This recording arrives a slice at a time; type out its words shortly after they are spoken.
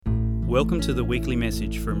Welcome to the weekly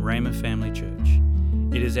message from Rhema Family Church.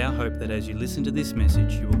 It is our hope that as you listen to this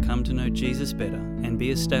message, you will come to know Jesus better and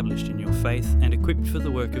be established in your faith and equipped for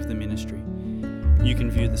the work of the ministry. You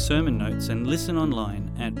can view the sermon notes and listen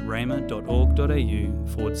online at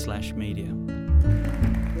rhema.org.au/media.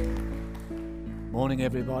 Morning,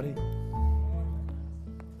 everybody.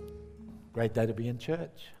 Great day to be in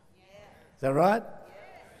church. Is that right?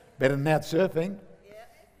 Better than out surfing.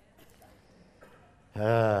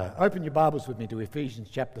 Open your Bibles with me to Ephesians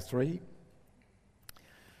chapter 3.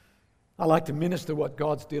 I like to minister what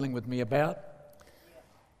God's dealing with me about.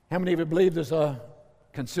 How many of you believe there's a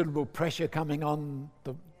considerable pressure coming on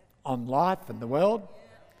life and the world?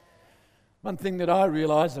 One thing that I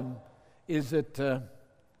realise is that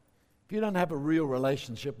if you don't have a real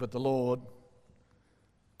relationship with the Lord,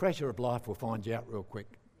 pressure of life will find you out real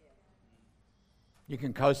quick. You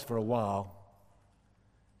can coast for a while,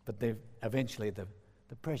 but eventually the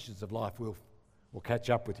pressures of life will catch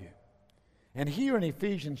up with you. And here in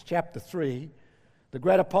Ephesians chapter 3, the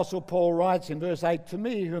great apostle Paul writes in verse 8, "To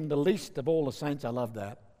me, whom the least of all the saints," I love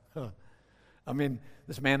that. I mean,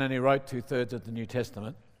 this man only wrote 2/3 of the New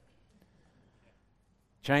Testament,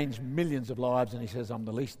 changed millions of lives, and he says, "I'm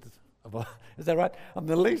the least of all." Is that right? I'm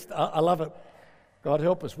the least. I love it. God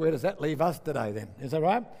help us. Where does that leave us today then? Is that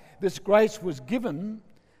right? "This grace was given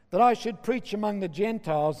that I should preach among the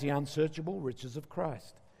Gentiles the unsearchable riches of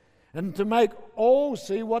Christ, and to make all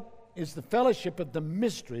see what is the fellowship of the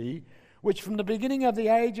mystery, which from the beginning of the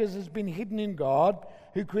ages has been hidden in God,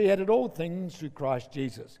 who created all things through Christ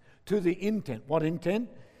Jesus, to the intent," what intent?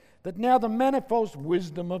 "That now the manifold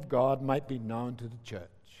wisdom of God might be known to the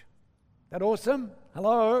church." That awesome?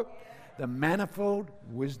 Hello? The manifold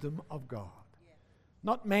wisdom of God.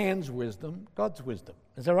 Not man's wisdom, God's wisdom.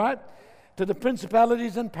 Is that right? "To the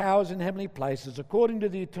principalities and powers in heavenly places, according to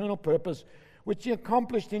the eternal purpose which He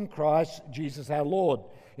accomplished in Christ Jesus our Lord,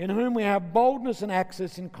 in whom we have boldness and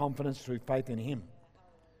access in confidence through faith in Him."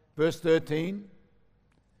 Verse 13,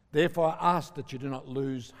 "Therefore I ask that you do not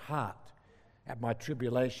lose heart at my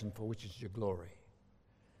tribulation, for which is your glory."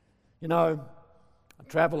 You know, I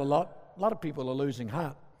travel a lot. A lot of people are losing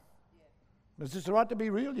heart. Is this right to be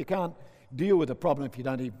real? You can't deal with a problem if you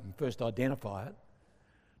don't even first identify it.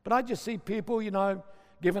 But I just see people,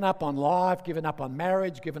 giving up on life, giving up on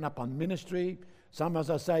marriage, giving up on ministry. Some, as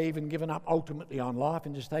I say, even giving up ultimately on life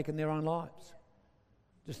and just taking their own lives.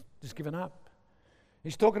 Just giving up.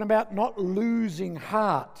 He's talking about not losing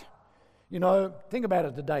heart. Think about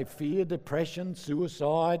it today. Fear, depression,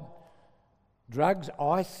 suicide, drugs,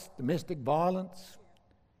 ICE, domestic violence,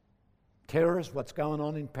 terrorists, what's going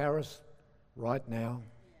on in Paris right now.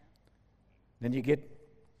 Then you get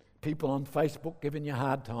people on Facebook giving you a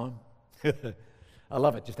hard time. I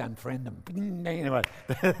love it, just unfriend them. Anyway,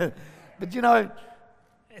 but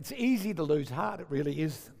it's easy to lose heart. It really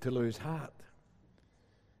is to lose heart.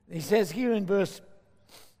 He says here in verse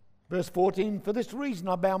 14, "For this reason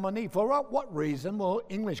I bow my knee." For what reason? Well,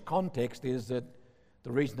 English context is that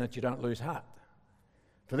the reason that you don't lose heart.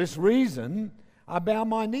 "For this reason I bow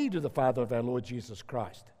my knee to the Father of our Lord Jesus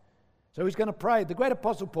Christ." So he's going to pray. The great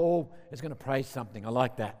apostle Paul is going to pray something. I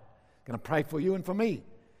like that. Going to pray for you and for me.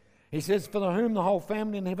 He says, "For whom the whole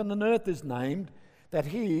family in heaven and earth is named, that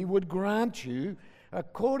He would grant you,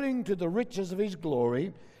 according to the riches of His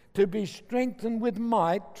glory, to be strengthened with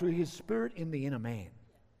might through His Spirit in the inner man."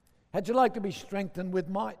 How'd you like to be strengthened with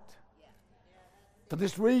might? For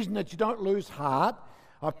this reason, that you don't lose heart,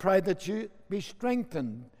 I pray that you be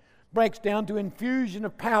strengthened. Breaks down to infusion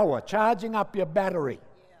of power, charging up your battery.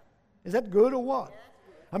 Is that good or what?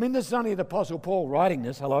 I mean, this is only the Apostle Paul writing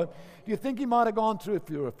this, hello. Do you think he might have gone through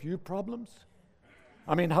a few problems?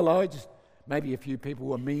 I mean, hello, just maybe a few people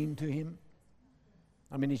were mean to him.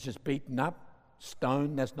 I mean, he's just beaten up,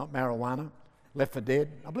 stoned, that's not marijuana, left for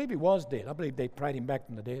dead. I believe he was dead. I believe they prayed him back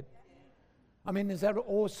from the dead. I mean, is that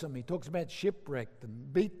awesome? He talks about shipwrecked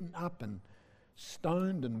and beaten up and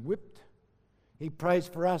stoned and whipped. He prays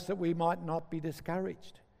for us that we might not be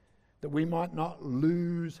discouraged, that we might not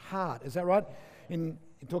lose heart. Is that right? He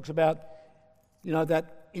talks about,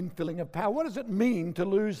 that infilling of power. What does it mean to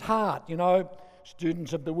lose heart?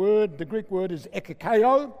 Students of the word, the Greek word is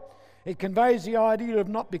ekikeo. It conveys the idea of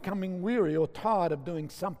not becoming weary or tired of doing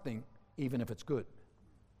something, even if it's good.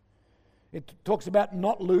 It talks about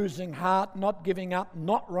not losing heart, not giving up,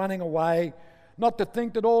 not running away, not to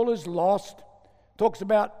think that all is lost. It talks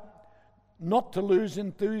about not to lose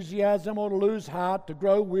enthusiasm or to lose heart, to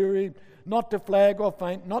grow weary, not to flag or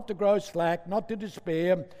faint, not to grow slack, not to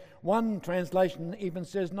despair. One translation even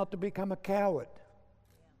says not to become a coward.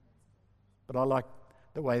 But I like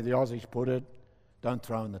the way the Aussies put it, don't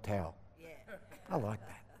throw in the towel. I like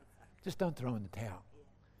that. Just don't throw in the towel.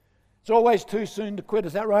 It's always too soon to quit.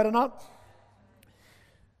 Is that right or not?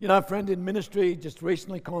 You know, a friend in ministry just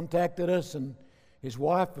recently contacted us, and his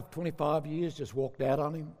wife of 25 years just walked out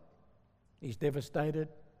on him. He's devastated,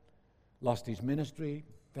 lost his ministry,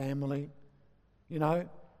 family. You know,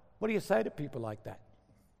 what do you say to people like that?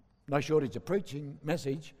 No shortage of preaching,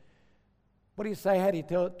 message. What do you say? How do you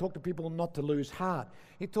talk to people not to lose heart?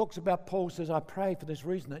 He talks about, Paul says, I pray for this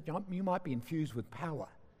reason, that you might be infused with power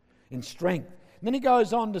and strength. And then he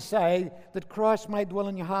goes on to say that Christ may dwell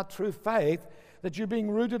in your heart through faith, that you being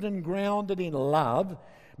rooted and grounded in love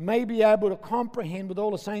may be able to comprehend with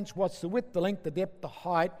all the saints what's the width, the length, the depth, the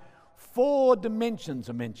height. 4 dimensions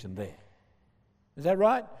are mentioned there. Is that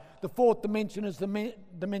right? The 4th dimension is the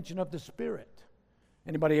dimension of the Spirit.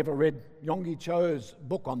 Anybody ever read Yonggi Cho's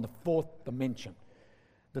book on the 4th dimension?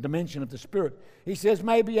 The dimension of the Spirit. He says,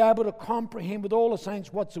 may be able to comprehend with all the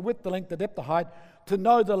saints what's the width, the length, the depth, the height, to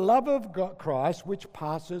know the love of Christ which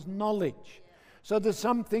passes knowledge. So there's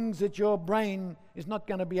some things that your brain is not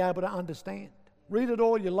going to be able to understand. Read it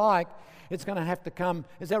all you like. It's going to have to come,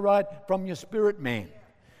 is that right, from your spirit man.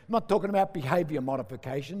 I'm not talking about behavior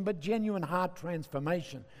modification, but genuine heart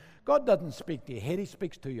transformation. God doesn't speak to your head, He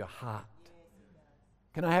speaks to your heart.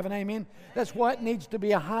 Can I have an amen? That's why it needs to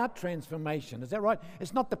be a heart transformation. Is that right?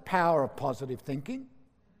 It's not the power of positive thinking.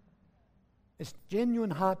 It's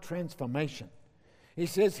genuine heart transformation. He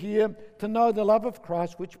says here, to know the love of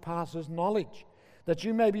Christ which passes knowledge, that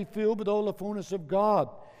you may be filled with all the fullness of God.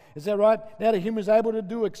 Is that right? Now to Him is able to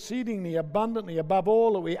do exceedingly abundantly above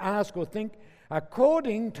all that we ask or think,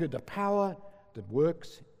 according to the power that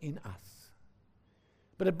works in us.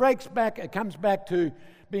 But it comes back to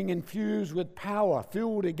being infused with power,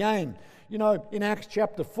 filled again. You know, in Acts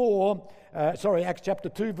chapter 2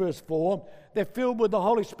 verse 4, they're filled with the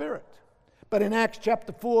Holy Spirit. But in Acts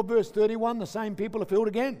chapter 4 verse 31, the same people are filled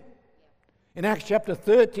again. In Acts chapter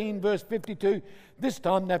 13 verse 52, this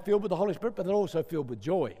time they're filled with the Holy Spirit, but they're also filled with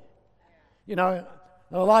joy. You know,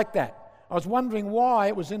 I like that. I was wondering why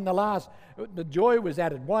it was in the joy was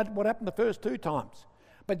added. What happened the first 2 times?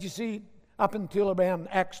 But you see, up until around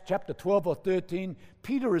Acts chapter 12 or 13,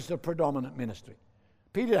 Peter is the predominant ministry.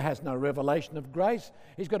 Peter has no revelation of grace.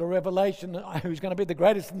 He's got a revelation who's going to be the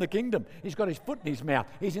greatest in the kingdom. He's got his foot in his mouth.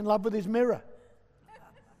 He's in love with his mirror.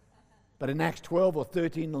 But in Acts 12 or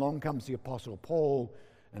 13, along comes the Apostle Paul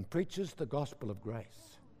and preaches the gospel of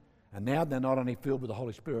grace. And now they're not only filled with the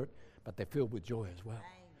Holy Spirit, but they're filled with joy as well.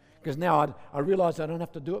 Because now I realize I don't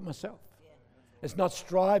have to do it myself. It's not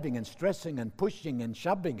striving and stressing and pushing and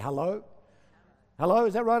shoving. Hello? Hello,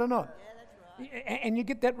 is that right or not? Yeah, that's right. And you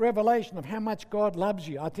get that revelation of how much God loves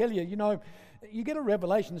you. I tell you, you know, you get a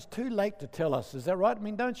revelation. It's too late to tell us. Is that right? I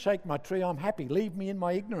mean, don't shake my tree. I'm happy. Leave me in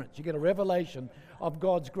my ignorance. You get a revelation of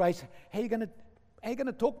God's grace. How are you going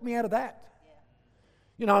to talk me out of that? Yeah.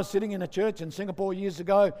 You know, I was sitting in a church in Singapore years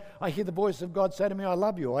ago. I hear the voice of God say to me, I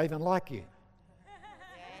love you. I even like you.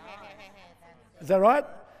 Is that right?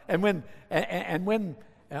 And when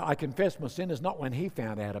I confess my sin is not when He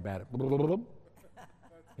found out about it.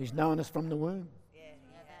 He's known us from the womb. Yeah,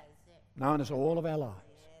 that is it. Known us all of our lives.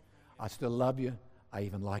 I still love you. I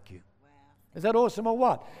even like you. Wow. Is that awesome or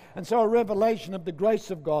what? And so a revelation of the grace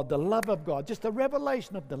of God, the love of God, just a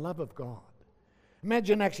revelation of the love of God.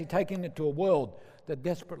 Imagine actually taking it to a world that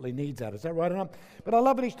desperately needs that. Is that right or not? But I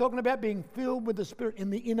love it. He's talking about being filled with the Spirit in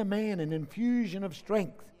the inner man, an infusion of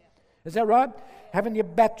strength. Is that right? Having your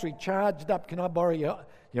battery charged up. Can I borrow your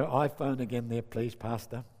iPhone again there, please,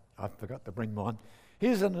 Pastor? I forgot to bring mine.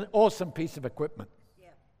 Here's an awesome piece of equipment. Yeah.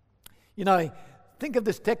 You know, think of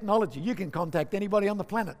this technology. You can contact anybody on the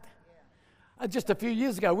planet. Yeah. Just a few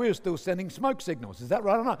years ago, we were still sending smoke signals. Is that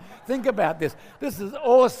right or not? Think about this. This is an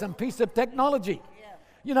awesome piece of technology. Yeah.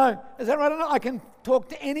 You know, is that right or not? I can talk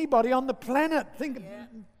to anybody on the planet. Think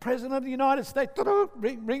President of the United States,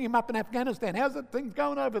 ring him up in Afghanistan. How's that thing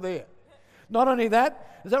going over there? Not only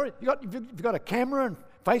that, is that right? You've got a camera and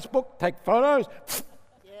Facebook, take photos,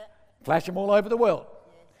 flash them all over the world.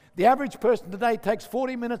 The average person today takes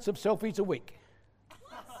 40 minutes of selfies a week.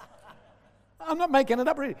 I'm not making it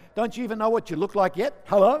up, really. Don't you even know what you look like yet?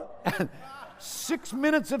 Hello? 6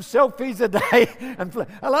 minutes of selfies a day. And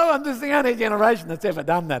hello, I'm just the only generation that's ever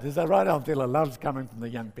done that. Is that right? I feel a love's coming from the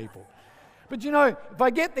young people. But you know, if I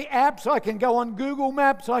get the apps, I can go on Google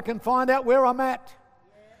Maps, I can find out where I'm at.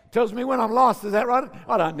 Tells me when I'm lost. Is that right?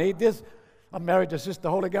 I don't need this. I'm married to Sister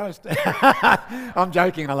Holy Ghost. I'm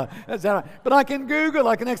joking. That's all right. But I can Google.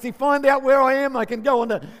 I can actually find out where I am. I can go on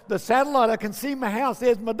the satellite. I can see my house.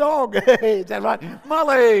 There's my dog. Is that right?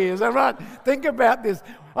 Molly. Is that right? Think about this.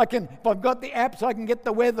 If I've got the apps, I can get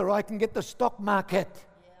the weather. I can get the stock market.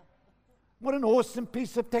 What an awesome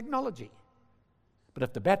piece of technology. But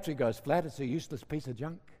if the battery goes flat, it's a useless piece of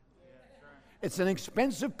junk. It's an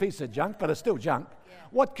expensive piece of junk, but it's still junk.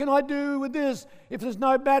 What can I do with this if there's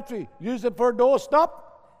no battery? Use it for a doorstop?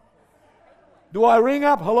 Do I ring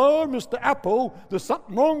up, hello, Mr. Apple, there's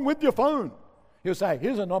something wrong with your phone? He'll say,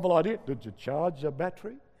 here's a novel idea. Did you charge your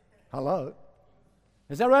battery? Hello?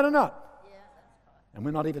 Is that right or not? Yeah, that's right. And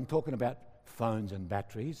we're not even talking about phones and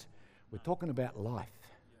batteries. We're talking about life.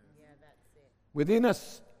 Yeah, that's it. Within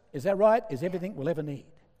us, is that right? Is everything we'll ever need.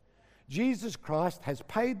 Jesus Christ has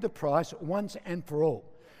paid the price once and for all.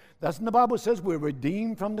 Doesn't the Bible says we're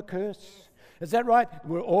redeemed from the curse? Is that right?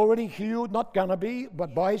 We're already healed, not gonna be,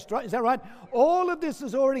 but by His stripes. Is that right? All of this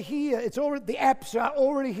is already here. It's already, the apps are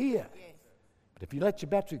already here. Yes. But if you let your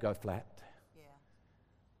battery go flat, Yeah.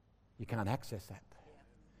 you can't access that.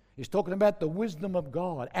 He's talking about the wisdom of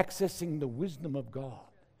God, accessing the wisdom of God.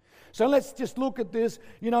 So let's just look at this,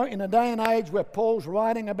 in a day and age where Paul's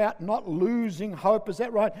writing about not losing hope. Is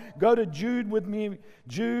that right? Go to Jude with me.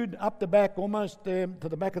 Jude, up the back, almost to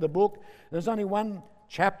the back of the book. There's only one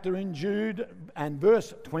chapter in Jude and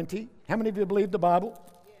verse 20. How many of you believe the Bible?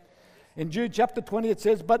 In Jude chapter 20 it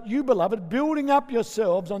says, "But you, beloved, building up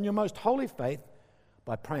yourselves on your most holy faith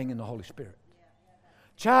by praying in the Holy Spirit."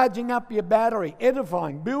 Charging up your battery,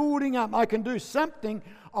 edifying, building up. I can do something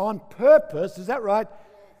on purpose, is that right?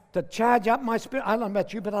 To charge up my spirit. I don't know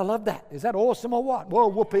about you, but I love that. Is that awesome or what?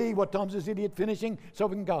 Well, whoopee, what time's this idiot finishing? So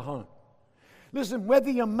we can go home. Listen, whether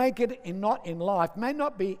you make it not in life may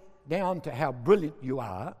not be down to how brilliant you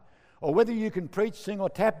are, or whether you can preach, sing, or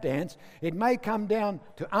tap dance. It may come down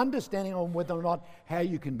to understanding on whether or not how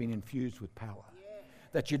you can be infused with power.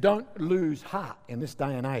 That you don't lose heart in this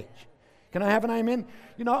day and age. Can I have an amen?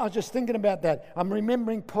 I was just thinking about that. I'm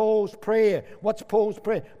remembering Paul's prayer. What's Paul's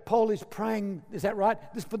prayer? Paul is praying, is that right?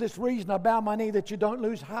 For this reason, I bow my knee that you don't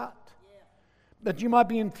lose heart. Yeah. That you might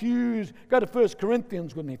be infused. Go to 1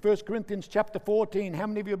 Corinthians with me. 1 Corinthians chapter 14. How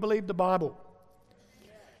many of you believe the Bible?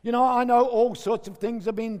 Yeah. I know all sorts of things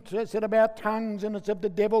have been said about tongues and it's of the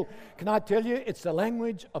devil. Can I tell you, it's the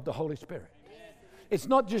language of the Holy Spirit. It's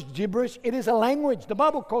not just gibberish, it is a language. The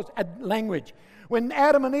Bible calls it a language. When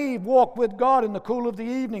Adam and Eve walked with God in the cool of the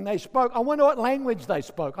evening, they spoke. I wonder what language they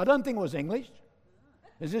spoke. I don't think it was English.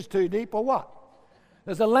 Is this too deep or what?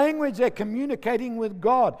 There's a language they're communicating with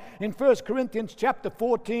God. In 1 Corinthians chapter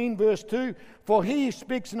 14, verse 2, "For he who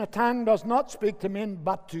speaks in a tongue does not speak to men,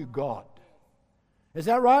 but to God." Is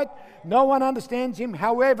that right? No one understands him.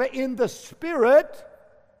 However, in the Spirit,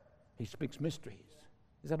 he speaks mysteries.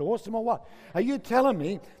 Is that awesome or what? Are you telling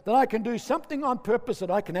me that I can do something on purpose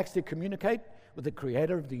that I can actually communicate with the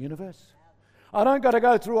Creator of the universe? I don't got to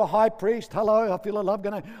go through a high priest. Hello, I feel a love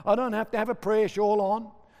going. I don't have to have a prayer shawl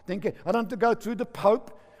on. I don't have to go through the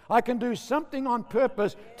Pope. I can do something on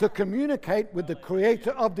purpose to communicate with the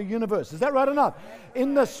Creator of the universe. Is that right or not?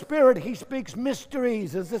 In the Spirit, He speaks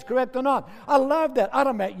mysteries. Is this correct or not? I love that. I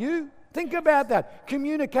don't know about you. Think about that.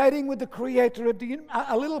 Communicating with the Creator of the universe.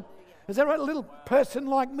 Is that right? A little person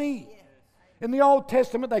like me. In the Old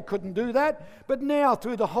Testament, they couldn't do that. But now,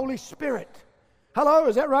 through the Holy Spirit. Hello,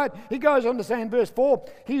 is that right? He goes on to say in verse 4,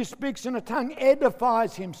 "He who speaks in a tongue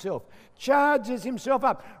edifies himself, charges himself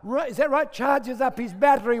up." Is that right? Charges up his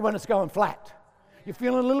battery when it's going flat. You're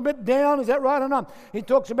feeling a little bit down, is that right or not? He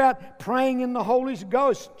talks about praying in the Holy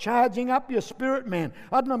Ghost, charging up your spirit, man.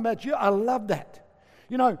 I don't know about you, I love that.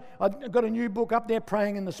 I've got a new book up there,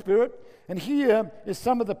 Praying in the Spirit, and here is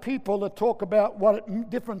some of the people that talk about what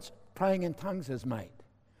difference praying in tongues has made.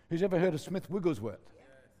 Who's ever heard of Smith Wigglesworth?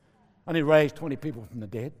 And he raised 20 people from the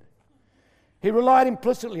dead. He relied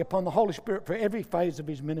implicitly upon the Holy Spirit for every phase of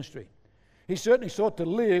his ministry. He certainly sought to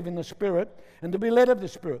live in the Spirit and to be led of the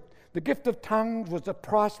Spirit. The gift of tongues was a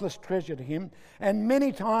priceless treasure to him, and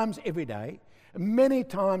many times every day,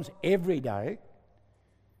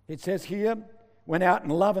 it says here, went out in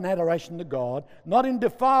love and adoration to God, not in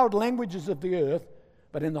defiled languages of the earth,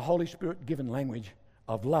 but in the Holy Spirit given language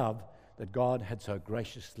of love that God had so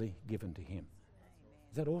graciously given to him.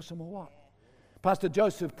 Is that awesome or what? Pastor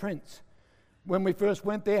Joseph Prince, when we first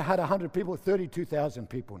went there, had 100 people, 32,000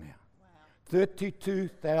 people now. Wow.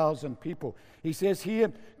 32,000 people. He says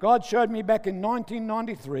here, God showed me back in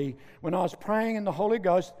 1993 when I was praying in the Holy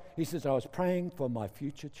Ghost. He says, I was praying for my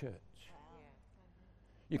future church.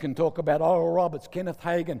 You can talk about Oral Roberts, Kenneth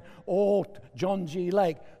Hagin, or John G.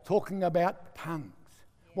 Lake talking about tongues.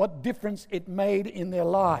 What difference it made in their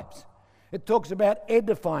lives. It talks about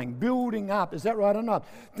edifying, building up. Is that right or not?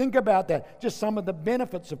 Think about that. Just some of the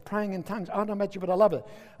benefits of praying in tongues. I don't know about you, but I love it.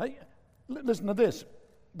 Listen to this.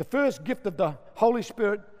 The first gift of the Holy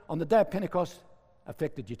Spirit on the day of Pentecost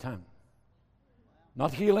affected your tongue.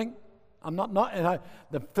 Not healing,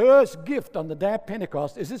 The first gift on the day of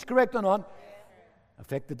Pentecost, is this correct or not?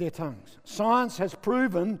 Affected their tongues. Science has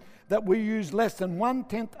proven that we use less than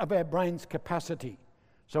 1/10 of our brain's capacity.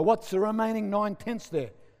 So what's the remaining 9/10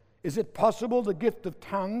 there? Is it possible the gift of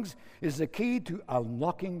tongues is the key to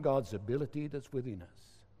unlocking God's ability that's within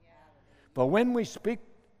us? But when we speak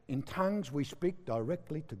in tongues, we speak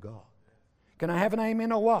directly to God. Can I have an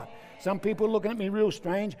amen or what? Some people looking at me real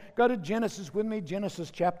strange. Go to Genesis with me,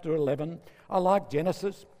 Genesis chapter 11. I like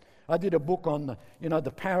Genesis. I did a book on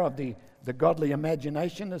the power of the godly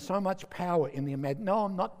imagination. There's so much power in the imagination. No,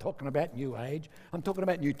 I'm not talking about New Age. I'm talking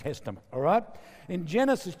about New Testament, all right? In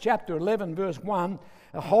Genesis chapter 11, verse 1,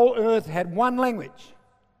 the whole earth had one language.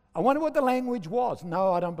 I wonder what the language was.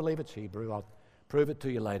 No, I don't believe it's Hebrew. I'll prove it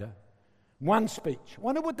to you later. One speech. I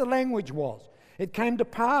wonder what the language was. It came to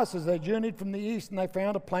pass as they journeyed from the east and they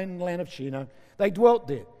found a plain in the land of Shinar. They dwelt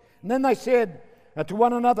there. And then they said to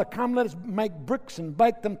one another, "Come, let us make bricks and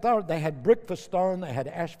bake them thoroughly." They had brick for stone, they had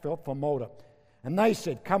asphalt for mortar. And they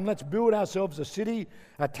said, "Come, let's build ourselves a city,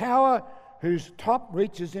 a tower whose top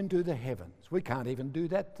reaches into the heavens." We can't even do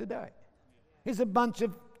that today. Here's a bunch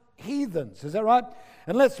of heathens, is that right?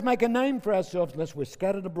 "And let's make a name for ourselves, lest we're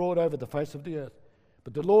scattered abroad over the face of the earth."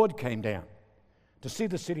 But the Lord came down to see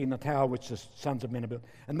the city and the tower which the sons of men have built.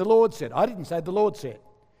 And the Lord said, I didn't say, the Lord said,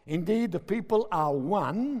 "Indeed, the people are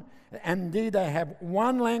one, and indeed they have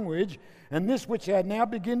one language, and this which they now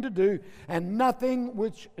begin to do, and nothing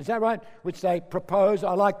which," is that right, "which they propose,"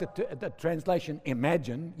 I like the translation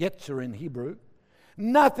imagine, yetzer in Hebrew,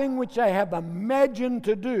 "nothing which they have imagined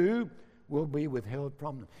to do will be withheld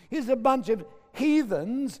from them." Here's a bunch of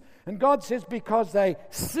heathens, and God says because they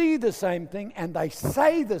see the same thing and they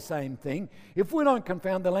say the same thing, if we don't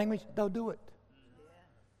confound the language, they'll do it.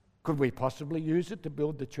 Could we possibly use it to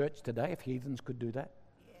build the church today if heathens could do that?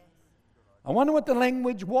 I wonder what the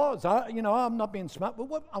language was. I'm not being smart,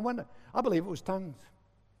 but I believe it was tongues.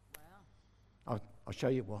 I'll show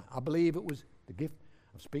you why. I believe it was the gift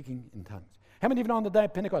of speaking in tongues. How many of you know on the day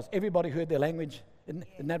of Pentecost, everybody heard their language?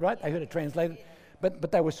 Isn't that right? They heard it translated.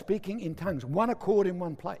 But they were speaking in tongues, one accord in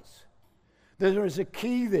one place. There is a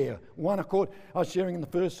key there, one accord. I was sharing in the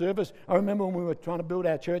first service. I remember when we were trying to build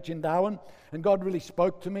our church in Darwin, and God really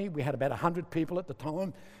spoke to me. We had about 100 people at the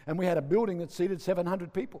time, and we had a building that seated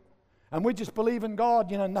 700 people. And we just believe in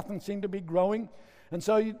God. Nothing seemed to be growing. And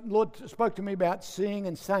so the Lord spoke to me about seeing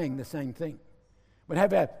and saying the same thing. We'd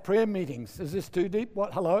have our prayer meetings. Is this too deep?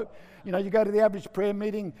 What? Hello? You go to the average prayer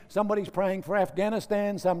meeting, somebody's praying for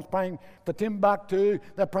Afghanistan, someone's praying for Timbuktu,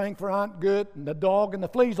 they're praying for Aunt Gert and the dog and the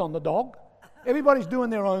fleas on the dog. Everybody's doing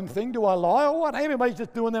their own thing. Do I lie or what? Everybody's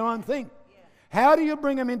just doing their own thing. Yeah. How do you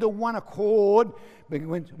bring them into one accord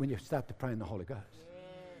when you start to pray in the Holy Ghost?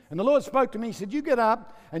 And the Lord spoke to me. He said, "You get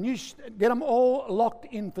up and you get them all locked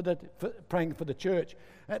in for praying for the church."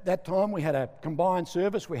 At that time, we had a combined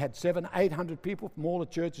service. We had 700-800 people from all the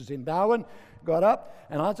churches in Darwin got up.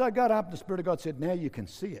 And as I got up, the Spirit of God said, "Now you can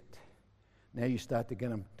see it. Now you start to get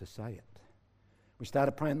them to say it." We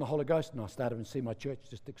started praying in the Holy Ghost, and I started to see my church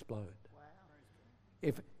just explode.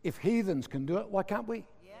 Wow. If heathens can do it, why can't we?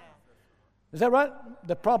 Is that right?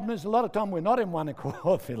 The problem is a lot of time we're not in one accord.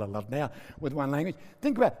 I feel a lot now with one language.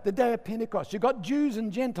 Think about the day of Pentecost. You've got Jews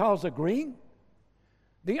and Gentiles agreeing.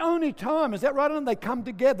 The only time, is that right? And they come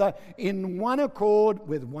together in one accord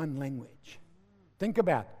with one language. Think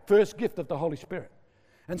about it. First gift of the Holy Spirit.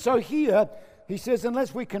 And so here, he says,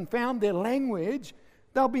 unless we confound their language,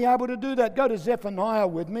 they'll be able to do that. Go to Zephaniah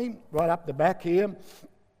with me, right up the back here.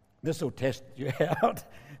 This will test you out.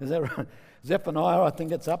 Is that right? Zephaniah, I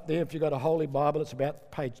think it's up there. If you've got a Holy Bible, it's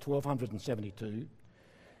about page 1272.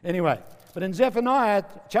 Anyway, but in Zephaniah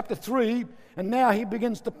chapter 3, and now he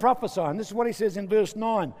begins to prophesy. And this is what he says in verse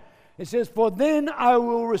 9. It says, "For then I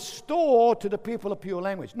will restore to the people a pure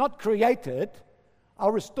language." Not create it,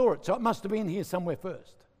 I'll restore it. So it must have been here somewhere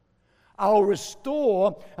first. I'll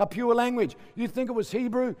restore a pure language. You think it was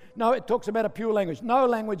Hebrew? No, it talks about a pure language. No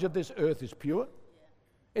language of this earth is pure.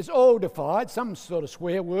 It's all defiled, some sort of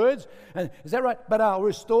swear words. Is that right? "But I'll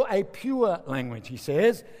restore a pure language," he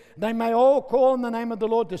says. "They may all call on the name of the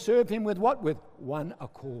Lord to serve him with what? With one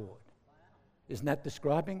accord." Isn't that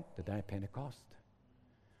describing the day of Pentecost?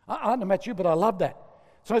 I don't know about you, but I love that.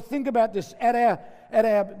 So think about this at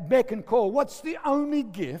our beck and call. What's the only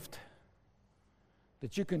gift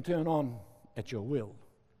that you can turn on at your will?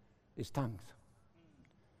 Is tongues.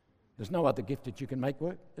 There's no other gift that you can make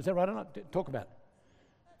work. Is that right or not? Talk about it.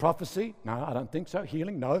 Prophecy? No, I don't think so.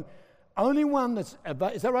 Healing? No. Only one that's,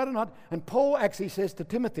 is that right or not? And Paul actually says to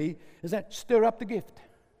Timothy, is that stir up the gift.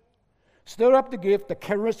 Stir up the gift, the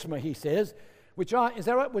charisma, he says, is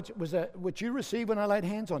that right? Which you received when I laid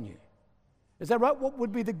hands on you. Is that right? What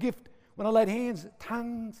would be the gift when I laid hands?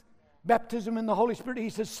 Tongues, baptism in the Holy Spirit. He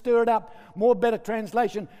says, stir it up. More better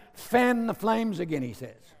translation, fan the flames again, he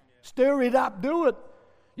says. Stir it up, do it.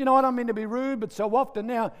 You know, I don't mean to be rude, but so often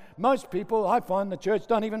now, most people, I find the church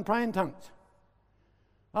don't even pray in tongues.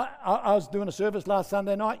 I was doing a service last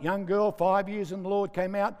Sunday night, young girl, 5 years in the Lord,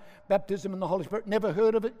 came out, baptism in the Holy Spirit, never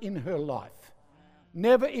heard of it in her life.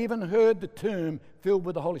 Never even heard the term filled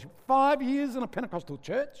with the Holy Spirit. 5 years in a Pentecostal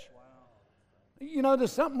church? You know,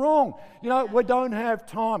 there's something wrong. You know, we don't have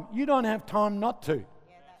time. You don't have time not to.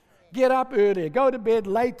 Get up earlier, go to bed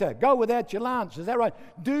later, go without your lunch. Is that right?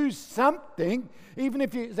 Do something,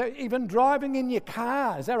 even driving in your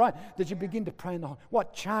car. Is that right? That you begin to pray in the Holy.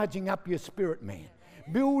 What? Charging up your spirit, man.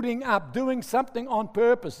 Building up, doing something on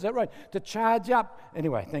purpose. Is that right? To charge up.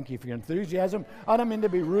 Anyway, thank you for your enthusiasm. I don't mean to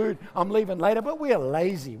be rude. I'm leaving later, but we are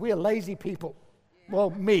lazy. We are lazy people. Well,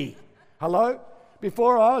 me. Hello?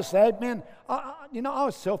 Before I was saved, man, I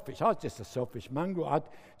was selfish. I was just a selfish mongrel. I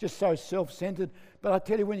just so self-centered. But I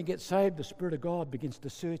tell you, when you get saved, the Spirit of God begins to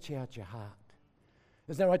search out your heart.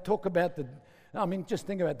 Is that right? Just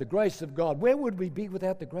think about the grace of God. Where would we be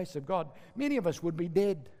without the grace of God? Many of us would be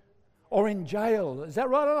dead or in jail. Is that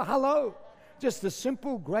right? Hello? Just the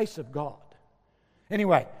simple grace of God.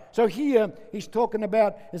 Anyway, so here he's talking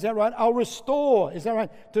about, is that right? I'll restore, is that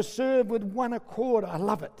right? To serve with one accord. I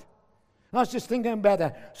love it. And I was just thinking about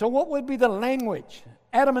that. So what would be the language?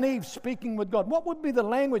 Adam and Eve speaking with God. What would be the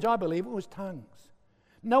language? I believe it was tongues.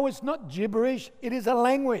 No, it's not gibberish. It is a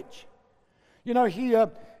language. You know, here,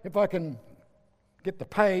 if I can get the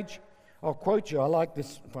page, I'll quote you. I like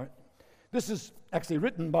this. This is actually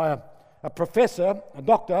written by a professor, a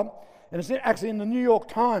doctor, and it's actually in the New York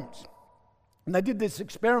Times. And they did this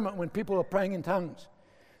experiment when people were praying in tongues.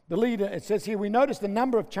 The leader, it says here, we noticed a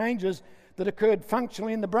number of changes that occurred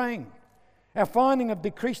functionally in the brain. Our finding of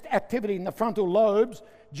decreased activity in the frontal lobes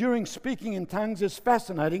during speaking in tongues is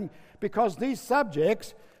fascinating because these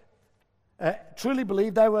subjects truly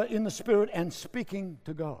believed they were in the Spirit and speaking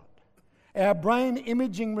to God. Our brain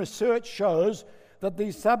imaging research shows that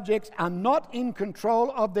these subjects are not in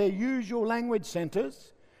control of their usual language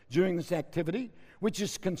centers during this activity, which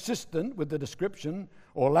is consistent with the description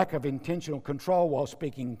or lack of intentional control while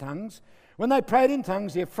speaking in tongues. When they prayed in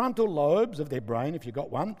tongues, their frontal lobes of their brain, if you've got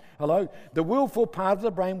one, the willful part of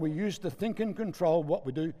the brain we used to think and control what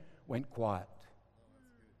we do, went quiet.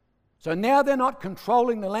 So now they're not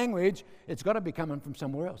controlling the language. It's got to be coming from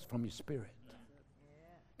somewhere else, from your spirit.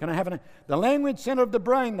 Can I have the language center of the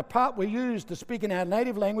brain, the part we use to speak in our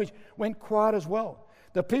native language, went quiet as well.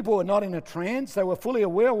 The people were not in a trance. They were fully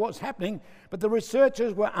aware of what was happening, but the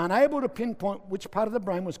researchers were unable to pinpoint which part of the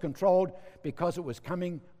brain was controlled because it was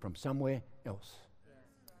coming from somewhere else.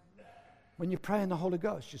 When you pray in the Holy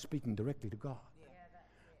Ghost, you're speaking directly to God.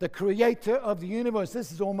 The creator of the universe.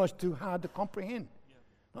 This is almost too hard to comprehend.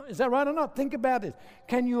 Is that right or not? Think about it.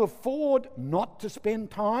 Can you afford not to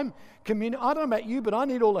spend time communicating? I don't know about you, but I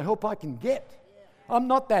need all the help I can get. I'm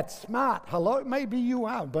not that smart. Hello? Maybe you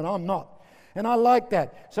are, but I'm not. And I like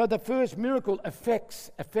that. So the first miracle affects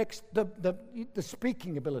the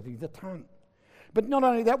speaking ability, the tongue. But not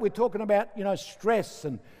only that, we're talking about, stress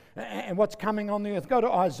and what's coming on the earth. Go to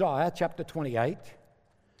Isaiah chapter 28.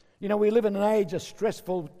 We live in an age of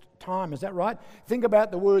stressful time, is that right? Think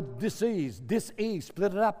about the word disease,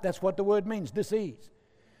 split it up. That's what the word means, disease.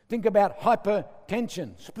 Think about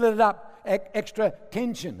hypertension, split it up, extra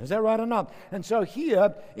tension. Is that right or not? And so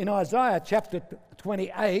here in Isaiah chapter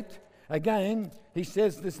 28, again, he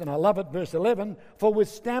says this, and I love it, verse 11, for with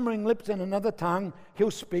stammering lips and another tongue,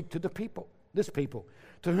 he'll speak to the people, this people,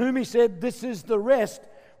 to whom he said, this is the rest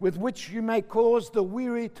with which you may cause the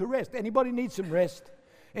weary to rest. Anybody need some rest?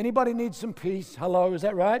 Anybody need some peace? Hello, is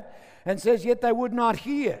that right? And says, yet they would not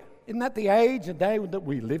hear. Isn't that the age and day that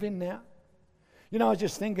we live in now? I was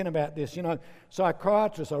just thinking about this.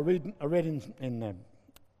 Psychiatrists, I read in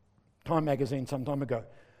Time magazine some time ago,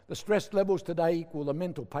 the stress levels today equal the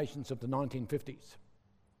mental patients of the 1950s.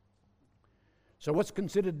 So what's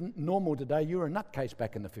considered normal today, you were a nutcase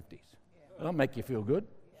back in the 50s. That'll make you feel good.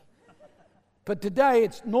 But today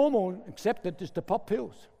it's normal, accepted, just to pop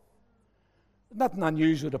pills. Nothing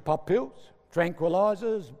unusual to pop pills,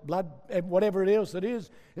 tranquilizers, blood, whatever else it is.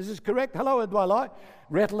 Is this correct? Hello, do I lie?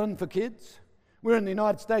 Ritalin for kids. We're in the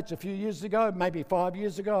United States a few years ago, maybe 5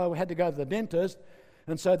 years ago. I had to go to the dentist,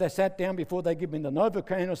 and so they sat down before they give me the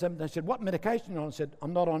Novocaine or something. They said, what medication are you on? I said,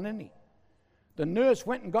 I'm not on any. The nurse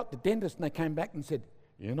went and got the dentist, and they came back and said,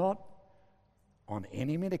 you're not on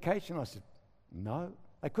any medication? I said, no.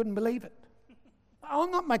 They couldn't believe it.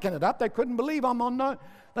 I'm not making it up. They couldn't believe I'm on no.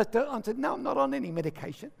 I said, no, I'm not on any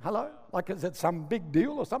medication. Hello? Like, is it some big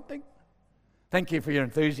deal or something? Thank you for your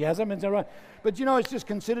enthusiasm, is that right? But you know, it's just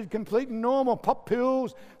considered completely normal. Pop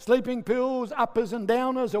pills, sleeping pills, uppers and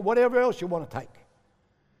downers, or whatever else you want to take.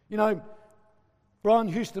 You know, Brian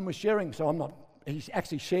Houston was sharing, he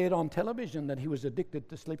actually shared on television that he was addicted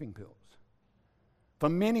to sleeping pills. For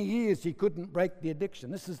many years, he couldn't break the addiction.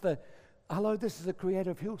 This is a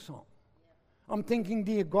Creative Hillsong. I'm thinking,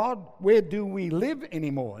 dear God, where do we live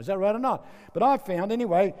anymore? Is that right or not? But I found,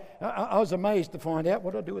 anyway, I was amazed to find out,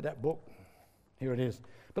 what did I do with that book? Here it is.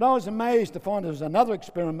 But I was amazed to find there was another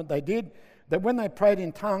experiment they did, that when they prayed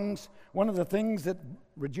in tongues, one of the things that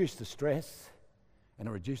reduced the stress and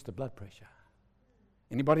it reduced the blood pressure.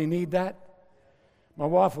 Anybody need that? My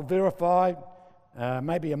wife will verify.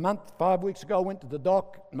 Maybe a month, 5 weeks ago, I went to the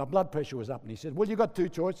doc, and my blood pressure was up, and he said, well, you've got two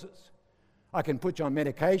choices. I can put you on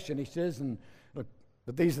medication, he says, and look,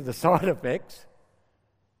 but these are the side effects.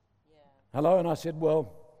 Yeah. Hello? And I said,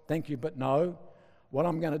 well, thank you, but no. What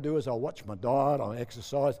I'm going to do is I'll watch my diet, I'll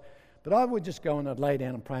exercise, but I would just go and I'd lay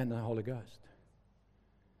down and pray in the Holy Ghost.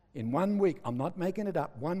 In 1 week, I'm not making it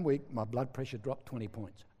up, 1 week, my blood pressure dropped 20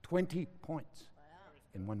 points. 20 points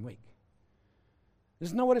in 1 week.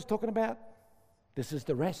 Isn't that what it's talking about? This is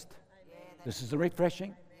the rest. This is the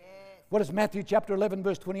refreshing. What does Matthew chapter 11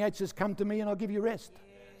 verse 28 says? Come to me and I'll give you rest.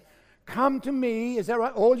 Come to me, is that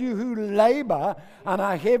right? All you who labor and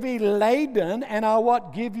are heavy laden and are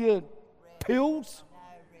what? Give you pills?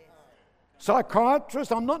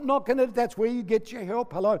 Psychiatrists? I'm not knocking it. That's where you get your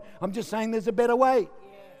help. Hello. I'm just saying there's a better way.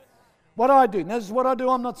 What I do, now this is what I do,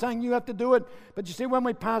 I'm not saying you have to do it, but you see when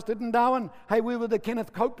we pastored in Darwin, hey, we were the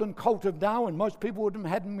Kenneth Copeland cult of Darwin. Most people would have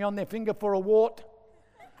had me on their finger for a wart.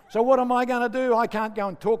 So what am I going to do? I can't go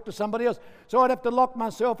and talk to somebody else. So I'd have to lock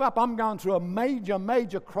myself up. I'm going through a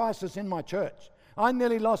major crisis in my church. I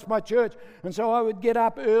nearly lost my church, and so I would get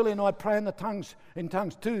up early and I'd pray in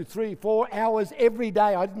tongues 2, 3, 4 hours every day.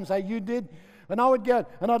 I didn't say you did. And I would go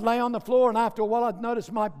and I'd lay on the floor, and after a while I'd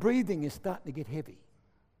notice my breathing is starting to get heavy.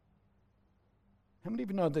 How many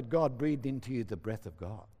of you know that God breathed into you the breath of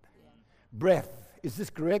God? Yeah. Breath, is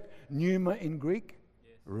this correct? Pneuma in Greek,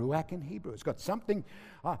 yes. Ruach in Hebrew. It's got something.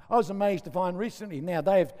 I was amazed to find recently. Now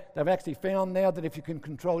they've actually found now that if you can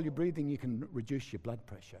control your breathing, you can reduce your blood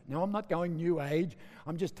pressure. Now I'm not going new age.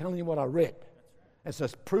 I'm just telling you what I read. It's a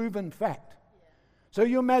proven fact. Yeah. So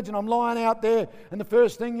you imagine I'm lying out there, and the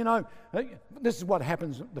first thing, you know, this is what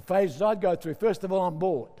happens. The phases I'd go through. First of all, I'm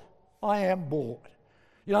bored. I am bored.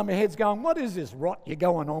 You know, my head's going, what is this rot you're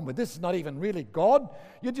going on with? This is not even really God.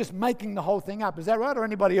 You're just making the whole thing up. Is that right? Or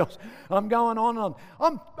anybody else? I'm going on and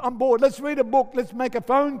on. I'm bored. Let's read a book. Let's make a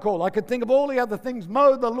phone call. I could think of all the other things.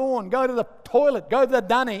 Mow the lawn. Go to the toilet. Go to the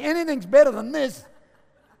dunny. Anything's better than this.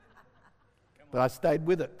 But I stayed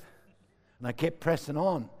with it. And I kept pressing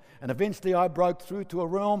on. And eventually I broke through to a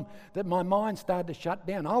realm that my mind started to shut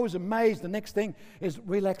down. I was amazed. The next thing is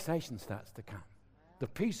relaxation starts to come. The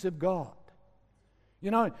peace of God. You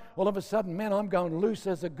know, all of a sudden, man, I'm going loose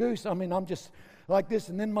as a goose. I mean, I'm just like this.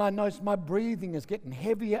 And then my breathing is getting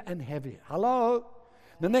heavier and heavier. Hello?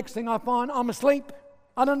 The next thing I find, I'm asleep.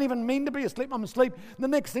 I don't even mean to be asleep. I'm asleep. The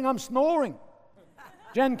next thing, I'm snoring.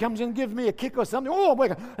 Jan comes in and gives me a kick or something. Oh,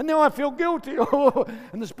 and now I feel guilty.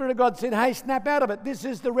 And the Spirit of God said, hey, snap out of it. This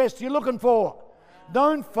is the rest you're looking for.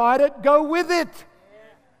 Don't fight it. Go with it.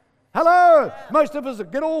 Hello. Most of us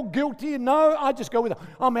get all guilty and no, I just go with it.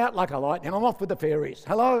 I'm out like a light and I'm off with the fairies.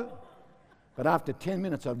 Hello. But after 10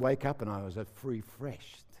 minutes I'd wake up and I was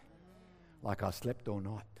refreshed, like I slept all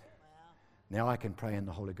night. Now I can pray in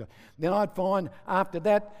the Holy Ghost. Then I'd find after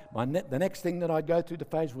that, the next thing that I'd go through the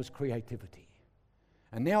phase was creativity.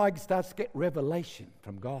 And now I start to get revelation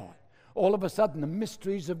from God. All of a sudden the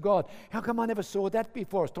mysteries of God. How come I never saw that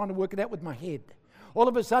before? I was trying to work it out with my head. All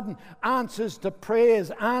of a sudden, answers to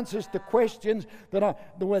prayers, answers to questions that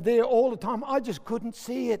were there all the time. I just couldn't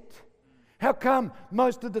see it. How come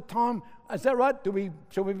most of the time, is that right?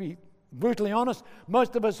 Shall we be brutally honest?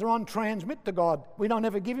 Most of us are on transmit to God. We don't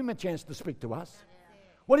ever give him a chance to speak to us.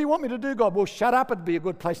 What do you want me to do, God? Well, shut up. It'd be a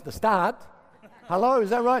good place to start. Hello,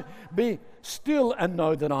 is that right? Be still and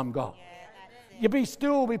know that I'm God. You be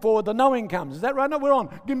still before the knowing comes. Is that right? No, we're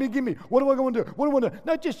on. Give me. What do I want to do? What do I want to do?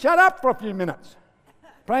 No, just shut up for a few minutes.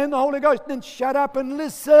 Pray in the Holy Ghost, then shut up and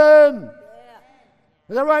listen.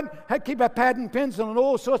 Is that right? Keep a pad and pencil and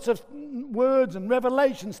all sorts of words and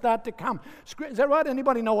revelations start to come. Is that right?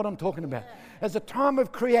 Anybody know what I'm talking about? As a time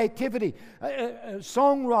of creativity,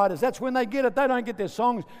 songwriters, that's when they get it. They don't get their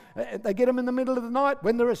songs. They get them in the middle of the night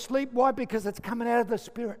when they're asleep. Why? Because it's coming out of the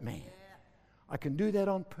Spirit, man. I can do that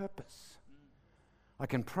on purpose. I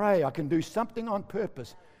can pray. I can do something on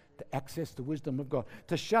purpose to access the wisdom of God,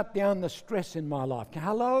 to shut down the stress in my life.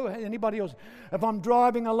 Hello? Anybody else? If I'm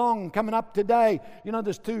driving along, coming up today,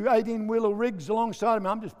 there's two 18-wheeler rigs alongside of me.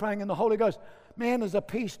 I'm just praying in the Holy Ghost. Man, as a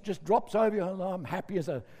peace just drops over you. I'm happy as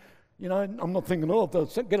a, I'm not thinking, if they'll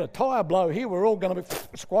get a tyre blow here, we're all going to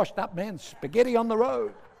be squashed up, man, spaghetti on the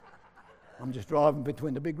road. I'm just driving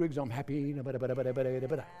between the big rigs. I'm happy.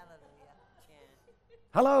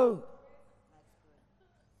 Hello?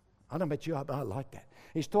 I don't know about you, I like that.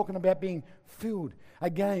 He's talking about being filled.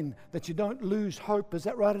 Again, that you don't lose hope. Is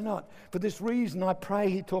that right or not? For this reason, I pray,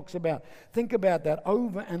 he talks about. Think about that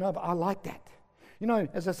over and over. I like that.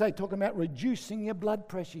 As I say, talking about reducing your blood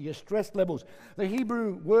pressure, your stress levels. The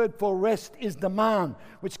Hebrew word for rest is daman,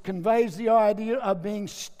 which conveys the idea of being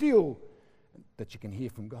still, that you can hear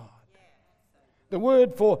from God. The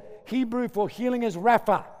word for Hebrew for healing is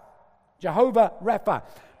Rapha, Jehovah Rapha.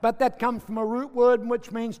 But that comes from a root word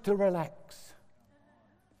which means to relax.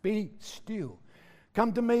 Be still.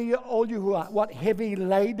 Come to me, all you who are heavy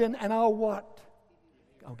laden, and I'll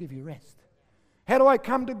give you rest. How do I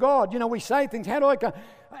come to God? We say things. How do I come?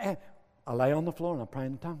 I lay on the floor and I pray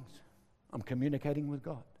in tongues. I'm communicating with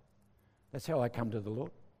God. That's how I come to the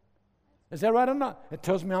Lord. Is that right or not? It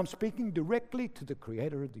tells me I'm speaking directly to the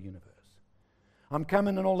Creator of the universe. I'm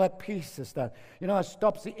coming in all that peace and stuff. It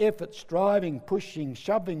stops the effort, striving, pushing,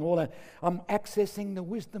 shoving, all that. I'm accessing the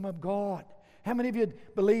wisdom of God. How many of you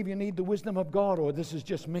believe you need the wisdom of God, or this is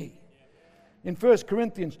just me? In 1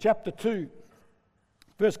 Corinthians chapter 2,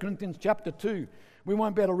 we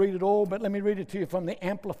won't be able to read it all, but let me read it to you from the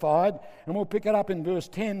Amplified, and we'll pick it up in verse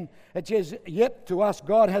 10. It says, "Yet to us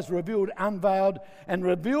God has revealed, unveiled, and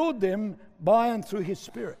revealed them by and through His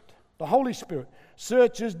Spirit." The Holy Spirit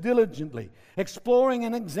searches diligently, exploring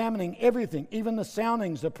and examining everything, even the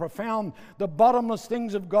soundings, the profound, the bottomless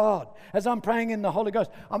things of God. As I'm praying in the Holy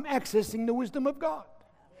Ghost, I'm accessing the wisdom of God.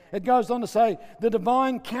 It goes on to say, the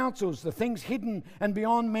divine counsels, the things hidden and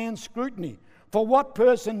beyond man's scrutiny. For what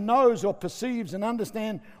person knows or perceives and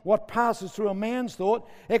understands what passes through a man's thought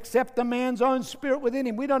except the man's own spirit within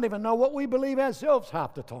him? We don't even know what we believe ourselves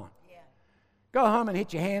half the time. Go home and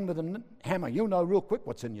hit your hand with a hammer. You'll know real quick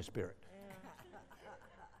what's in your spirit.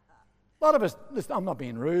 A lot of us, I'm not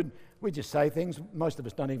being rude, we just say things most of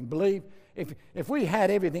us don't even believe. If we had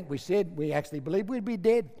everything we said we actually believed, we'd be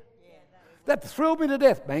dead. That thrilled me to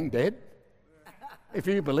death. Bang, dead. If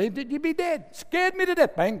you believed it, you'd be dead. Scared me to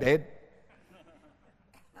death. Bang, dead.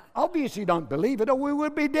 Obviously you don't believe it or we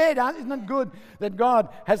would be dead. Isn't it good that God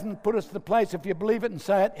hasn't put us to the place, if you believe it and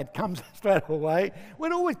say it, it comes straight away.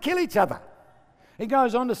 We'd always kill each other. He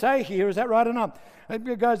goes on to say here, is that right or not?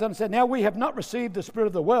 It goes on to say, now we have not received the spirit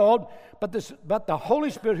of the world, but the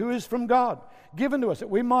Holy Spirit who is from God, given to us, that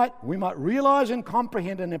we might realize and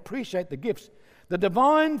comprehend and appreciate the gifts, the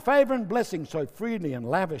divine favor and blessing so freely and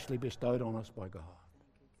lavishly bestowed on us by God.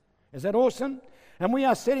 Is that awesome? And we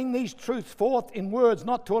are setting these truths forth in words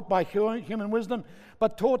not taught by human wisdom,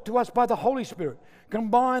 but taught to us by the Holy Spirit,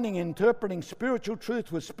 combining and interpreting spiritual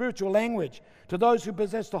truth with spiritual language to those who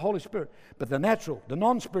possess the Holy Spirit. But the natural, the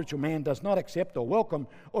non-spiritual man does not accept or welcome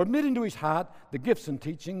or admit into his heart the gifts and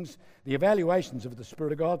teachings, the evaluations of the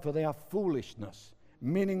Spirit of God, for they are foolishness,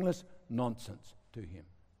 meaningless nonsense to him.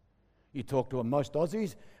 You talk to most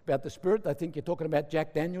Aussies about the Spirit, they think you're talking about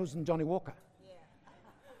Jack Daniels and Johnny Walker.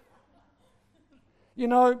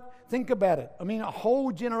 Think about it. I mean, a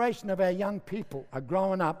whole generation of our young people are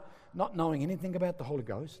growing up not knowing anything about the Holy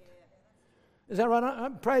Ghost. Is that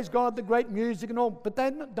right? Praise God, the great music and all, but they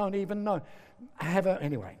don't even know.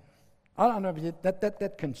 Anyway, I don't know if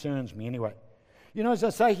that concerns me anyway. As I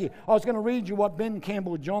say here, I was going to read you what Ben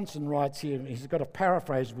Campbell Johnson writes here. He's got a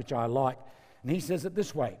paraphrase which I like, and he says it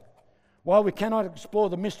this way: while we cannot explore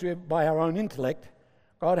the mystery by our own intellect,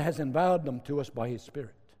 God has unveiled them to us by His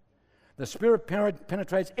Spirit. The Spirit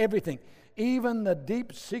penetrates everything, even the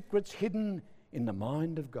deep secrets hidden in the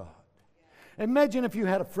mind of God. Imagine if you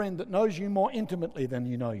had a friend that knows you more intimately than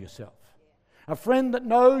you know yourself. A friend that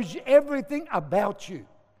knows everything about you.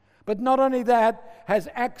 But not only that, has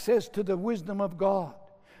access to the wisdom of God.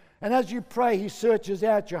 And as you pray, He searches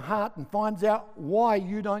out your heart and finds out why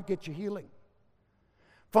you don't get your healing.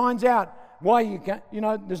 Finds out why you can't,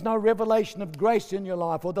 there's no revelation of grace in your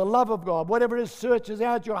life or the love of God. Whatever it is, searches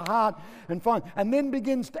out your heart and then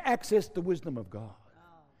begins to access the wisdom of God.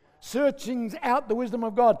 Searching out the wisdom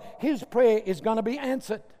of God, his prayer is going to be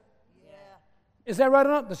answered. Yeah. Is that right or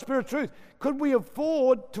not? The Spirit of truth. Could we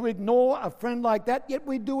afford to ignore a friend like that? Yet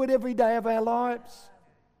we do it every day of our lives.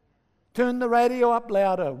 Turn the radio up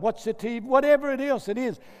louder, watch the TV, whatever else it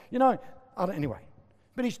is. Anyway.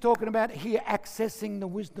 But he's talking about here accessing the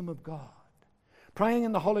wisdom of God. Praying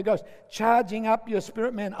in the Holy Ghost, charging up your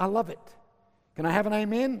spirit man. I love it. Can I have an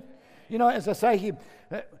amen? You know, as I say here,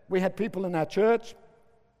 we had people in our church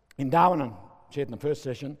in Darwin, and shared in the first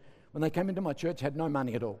session, when they came into my church, had no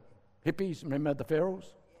money at all. Hippies, remember the Ferals?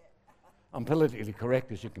 I'm politically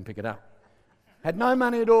correct, as you can pick it up. Had no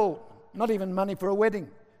money at all, not even money for a wedding.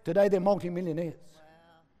 Today they're multi-millionaires.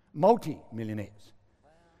 Multi-millionaires.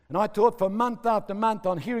 And I taught for month after month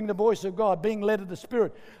on hearing the voice of God, being led of the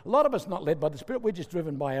Spirit. A lot of us not led by the Spirit, we're just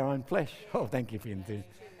driven by our own flesh. Oh, thank you for your enthusiasm.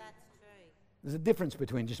 That's true. There's a difference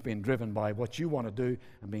between just being driven by what you want to do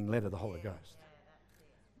and being led of the Holy Ghost.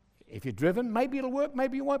 If you're driven, maybe it'll work,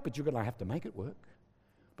 maybe you won't, but you're going to have to make it work.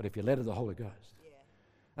 But if you're led of the Holy Ghost.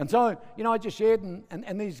 And so, you know, I just shared,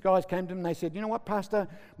 and these guys came to me and they said, you know what, Pastor,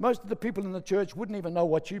 most of the people in the church wouldn't even know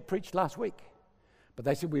what you preached last week. But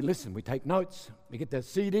they said, we listen, we take notes, we get the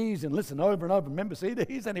CDs and listen over and over. Remember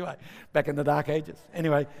CDs? Anyway, back in the dark ages.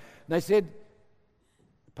 Anyway, they said,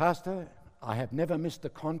 Pastor, I have never missed a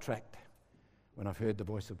contract when I've heard the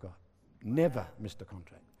voice of God. Never missed a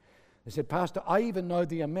contract. They said, Pastor, I even know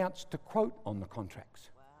the amounts to quote on the contracts.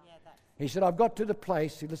 He said, I've got to the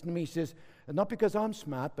place, he listened to me, he says, not because I'm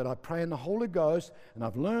smart, but I pray in the Holy Ghost, and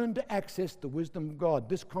I've learned to access the wisdom of God.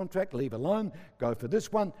 This contract, leave alone, go for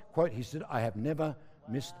this one. Quote, he said, I have never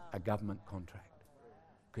missed a government contract.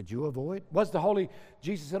 Could you avoid?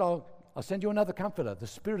 Jesus said, I'll send you another comforter, the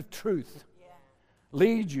Spirit of truth.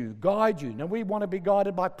 Lead you, guide you. Now, we want to be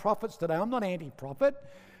guided by prophets today. I'm not anti-prophet,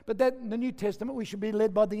 but that in the New Testament, we should be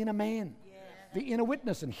led by the inner man, the inner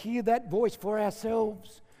witness, and hear that voice for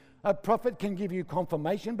ourselves. A prophet can give you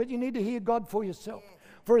confirmation, but you need to hear God for yourself.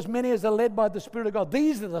 For as many as are led by the Spirit of God,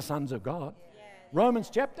 these are the sons of God.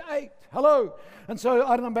 Romans chapter 8. Hello. And so, I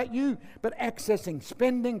don't know about you, but accessing,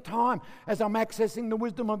 spending time as I'm accessing the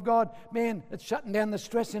wisdom of God, man, it's shutting down the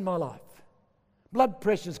stress in my life. Blood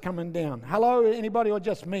pressure's coming down. Hello, anybody, or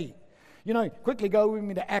just me? You know, quickly go with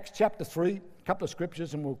me to Acts chapter 3, a couple of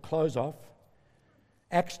scriptures, and we'll close off.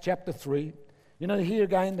 Acts chapter 3. You know, here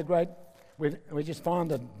again, the great... We just find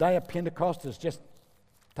the day of Pentecost has just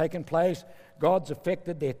taken place. God's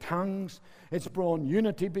affected their tongues. It's brought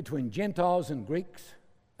unity between Gentiles and Greeks.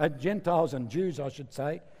 Gentiles and Jews, I should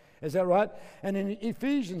say. Is that right? And in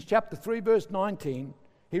Ephesians chapter 3, verse 19,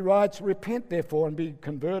 he writes, repent therefore and be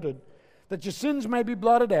converted, that your sins may be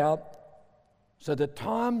blotted out, so that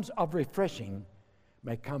times of refreshing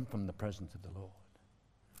may come from the presence of the Lord.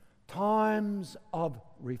 Times of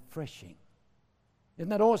refreshing. Isn't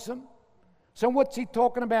that awesome? So what's he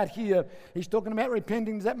talking about here? He's talking about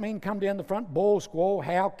repenting. Does that mean come down the front, bawl, squall,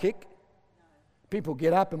 howl, kick? People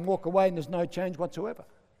get up and walk away and there's no change whatsoever.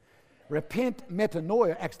 Repent,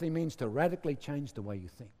 metanoia, actually means to radically change the way you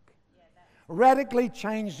think. Radically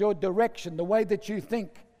change your direction, the way that you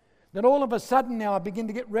think. Then all of a sudden now I begin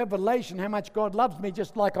to get revelation how much God loves me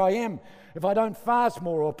just like I am. If I don't fast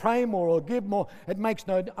more or pray more or give more, it makes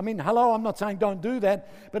no... hello, I'm not saying don't do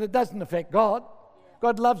that, but it doesn't affect God.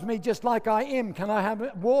 God loves me just like I am. Can I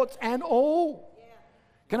have warts and all?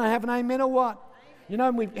 Can I have an amen or what? You know,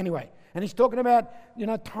 anyway. And he's talking about, you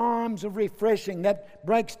know, times of refreshing. That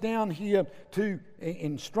breaks down here to,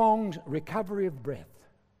 in Strong's, recovery of breath.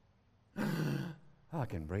 I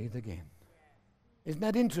can breathe again. Isn't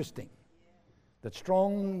that interesting? That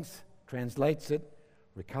Strong's translates it,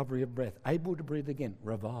 recovery of breath. Able to breathe again,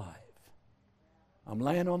 revive. I'm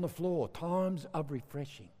laying on the floor, times of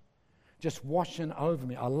refreshing. Just washing over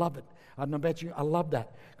me. I love it. I don't know about you. I love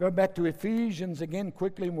that. Go back to Ephesians again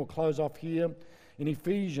quickly, and we'll close off here in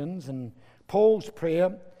Ephesians. And Paul's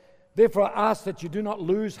prayer, therefore I ask that you do not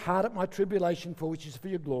lose heart at my tribulation, for which is for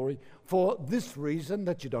your glory. For this reason,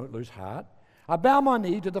 that you don't lose heart, I bow my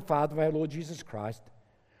knee to the Father of our Lord Jesus Christ,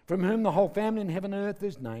 from whom the whole family in heaven and earth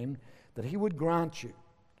is named, that he would grant you,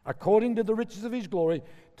 according to the riches of his glory,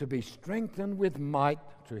 to be strengthened with might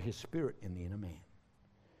through his Spirit in the inner man,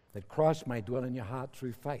 that Christ may dwell in your heart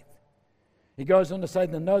through faith. He goes on to say,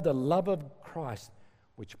 to know the love of Christ,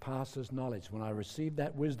 which passes knowledge. When I receive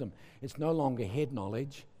that wisdom, it's no longer head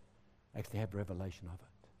knowledge. I actually have revelation of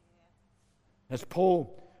it. As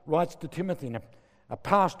Paul writes to Timothy in a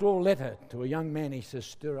pastoral letter to a young man, he says,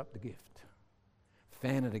 stir up the gift.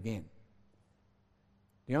 Fan it again.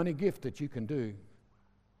 The only gift that you can do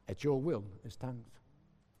at your will is tongues.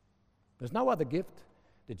 There's no other gift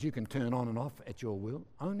that you can turn on and off at your will,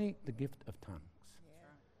 only the gift of tongues.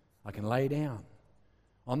 I can lay down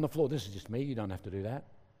on the floor. This is just me, you don't have to do that.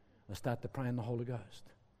 I start to pray in the Holy Ghost.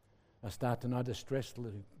 I start to notice stress.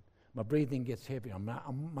 My breathing gets heavy.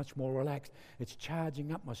 I'm much more relaxed. It's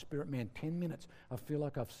charging up my spirit man. 10 minutes, I feel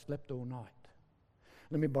like I've slept all night.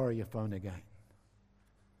 Let me borrow your phone again.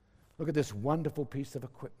 Look at this wonderful piece of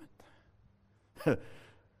equipment.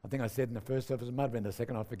 I think I said in the first service, it might have been the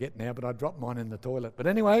second, I forget now, but I dropped mine in the toilet. But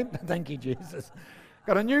anyway, thank you, Jesus.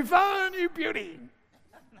 Got a new phone, you beauty.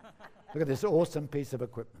 Look at this awesome piece of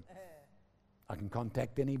equipment. I can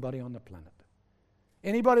contact anybody on the planet.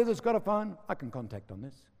 Anybody that's got a phone, I can contact on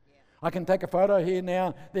this. I can take a photo here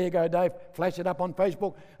now. There you go, Dave. Flash it up on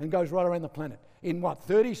Facebook and it goes right around the planet. In what,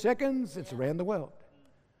 30 seconds? It's around the world.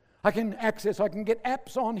 I can get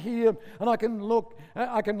apps on here, and I can look,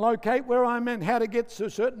 I can locate where I'm in, how to get to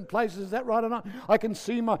certain places. Is that right or not? I can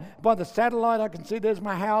see by the satellite, I can see there's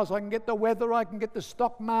my house. I can get the weather. I can get the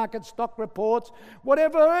stock market, stock reports,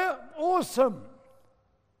 whatever. Awesome.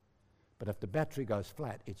 But if the battery goes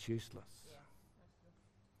flat, it's useless.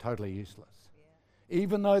 Totally useless.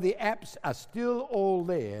 Even though the apps are still all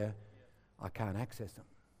there, I can't access them.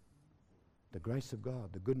 The grace of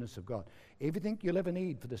God, the goodness of God. Everything you'll ever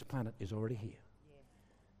need for this planet is already here.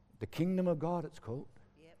 The kingdom of God, it's called.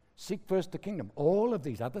 Seek first the kingdom. All of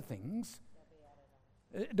these other things.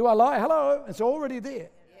 Do I lie? Hello? It's already there.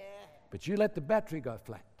 But you let the battery go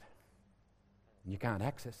flat, and you can't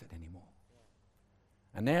access it anymore.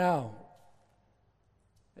 And now,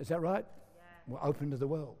 is that right? We're open to the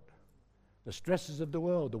world. The stresses of the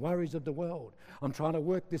world, the worries of the world. I'm trying to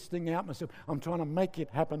work this thing out myself. I'm trying to make it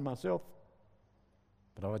happen myself.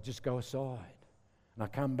 But I would just go aside and I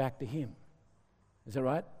come back to Him. Is that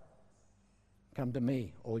right? Come to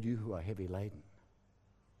me, all you who are heavy laden,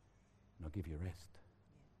 and I'll give you rest.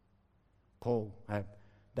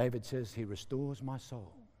 David says, He restores my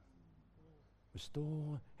soul.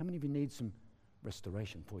 Restore. How many of you need some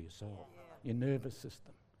restoration for your soul? Your nervous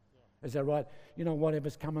system. Is that right? You know,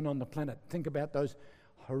 whatever's coming on the planet. Think about those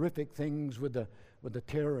horrific things with the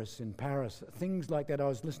terrorists in Paris. Things like that. I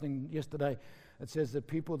was listening yesterday. It says that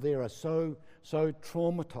people there are so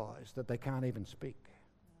traumatized that they can't even speak.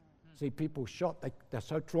 See, people shot, they're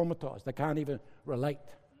so traumatized they can't even relate.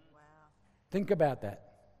 Wow. Think about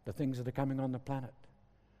that. The things that are coming on the planet.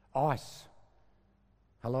 ICE.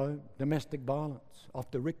 Hello? Domestic violence off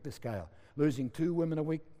the Richter scale. Losing 2 women a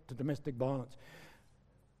week to domestic violence.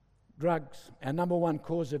 Drugs, our number one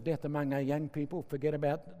cause of death among our young people. Forget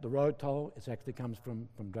about the road toll. It actually comes from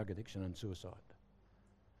drug addiction and suicide.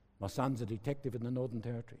 My son's a detective in the Northern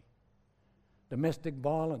Territory. Domestic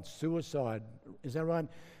violence, suicide, is that right?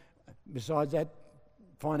 Besides that,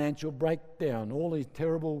 financial breakdown, all these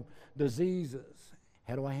terrible diseases.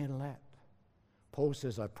 How do I handle that? Paul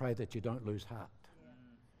says, I pray that you don't lose heart.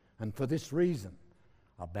 And for this reason,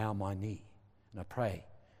 I bow my knee and I pray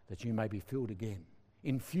that you may be filled again,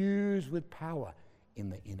 infused with power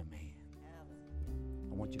in the inner man.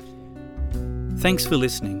 I want you to stand. Thanks for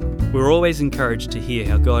listening. We're always encouraged to hear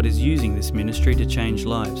how God is using this ministry to change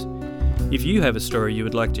lives. If you have a story you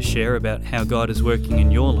would like to share about how God is working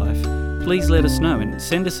in your life, please let us know and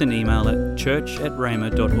send us an email at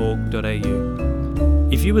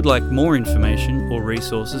church@rhema.org.au. If you would like more information or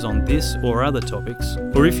resources on this or other topics,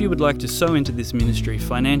 or if you would like to sow into this ministry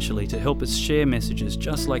financially to help us share messages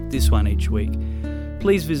just like this one each week,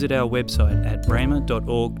 please visit our website at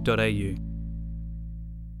rhema.org.au.